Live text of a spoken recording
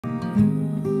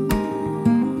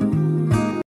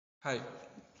Hi,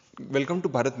 welcome to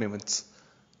Bharat Mavens.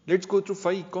 Let's go through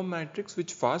 5 ecom metrics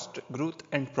which fast growth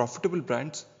and profitable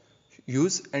brands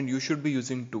use and you should be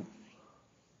using too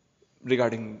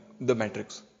regarding the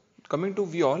metrics. Coming to,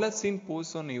 we all have seen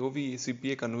posts on AOV,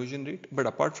 CPA conversion rate, but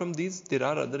apart from these, there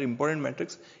are other important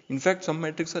metrics. In fact, some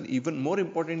metrics are even more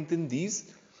important than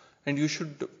these and you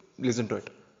should listen to it.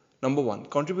 Number 1,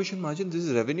 contribution margin. This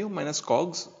is revenue minus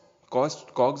COGS.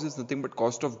 COGS is nothing but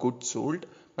cost of goods sold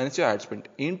minus your ad spend.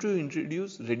 Aim to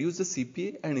reduce the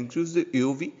CPA and increase the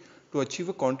AOV to achieve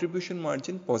a contribution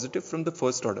margin positive from the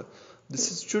first order.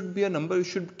 Should be a number you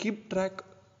should keep track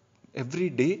every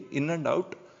day in and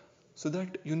out, so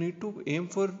that you need to aim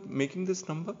for making this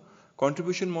number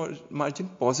contribution margin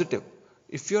positive.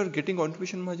 If you are getting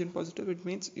contribution margin positive, it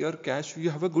means you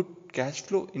have a good cash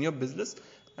flow in your business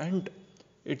and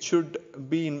it should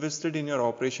be invested in your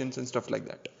operations and stuff like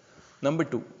that. Number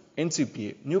 2,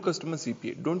 NCPA, new customer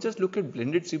CPA. Don't just look at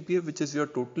blended CPA, which is your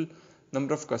total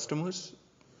number of customers,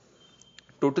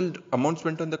 total amount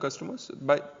spent on the customers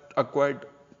by acquired,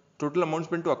 total amount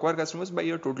spent to acquire customers by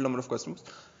your total number of customers.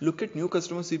 Look at new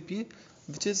customer CPA,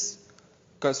 which is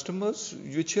customers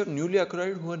which are newly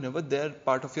acquired who are never there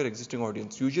part of your existing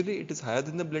audience. Usually it is higher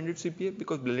than the blended CPA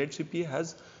because blended CPA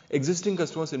has existing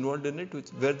customers involved in it,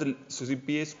 where the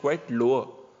CPA is quite lower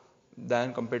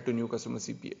than compared to new customer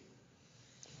CPA.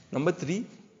 Number three,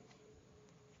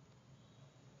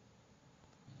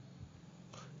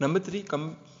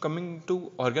 coming to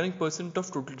organic percent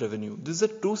of total revenue. This is a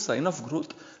true sign of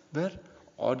growth, where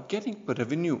organic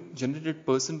revenue generated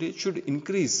percentage should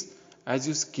increase as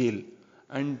you scale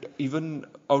and even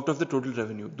out of the total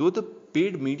revenue. Though the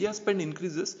paid media spend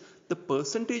increases, the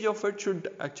percentage of it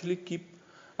should actually keep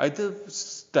either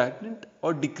stagnant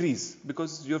or decrease,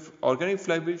 because your organic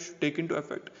flywheel should take into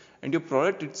effect and your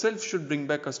product itself should bring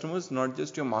back customers, not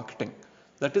just your marketing.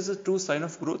 That is a true sign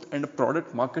of growth, and a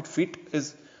product market fit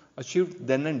is achieved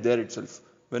then and there itself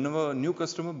whenever a new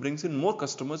customer brings in more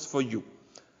customers for you.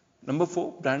 Number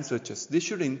 4, brand searches. This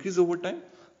should increase over time.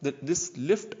 This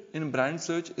lift in brand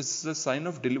search is a sign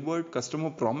of delivered customer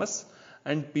promise,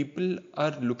 and people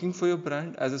are looking for your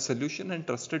brand as a solution and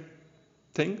trusted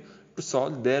thing to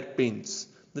solve their pains.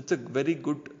 That's a very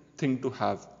good thing to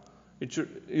have.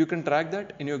 You can track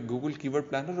that in your Google Keyword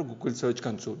Planner or Google Search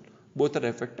Console. Both are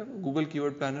effective. Google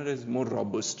Keyword Planner is more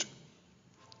robust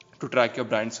to track your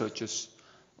brand searches,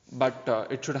 but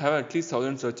it should have at least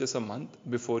 1,000 searches a month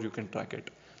before you can track it.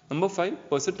 Number 5,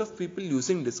 percent of people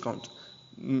using discounts.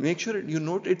 Make sure you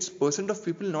note it's percent of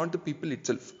people, not the people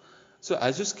itself. So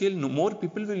as you scale, more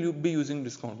people will be using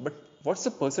discount, but what's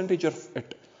the percentage of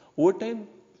it? Over time,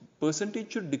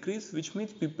 percentage should decrease, which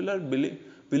means people are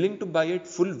willing to buy at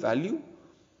full value.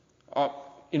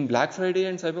 In Black Friday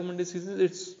and Cyber Monday seasons,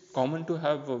 it's common to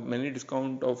have many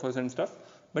discount offers and stuff,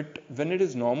 but when it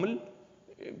is normal,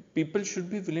 people should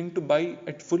be willing to buy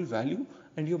at full value,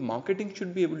 and your marketing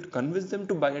should be able to convince them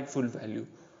to buy at full value,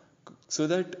 so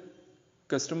that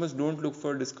customers don't look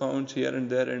for discounts here and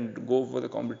there and go for the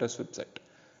competitor's website.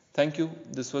 Thank you.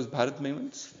 This was Bharat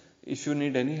Mavens. If you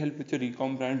need any help with your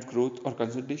e-com brand's growth or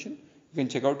consultation, you can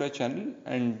check out our channel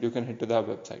and you can head to the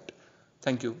website.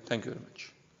 Thank you. Thank you very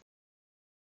much.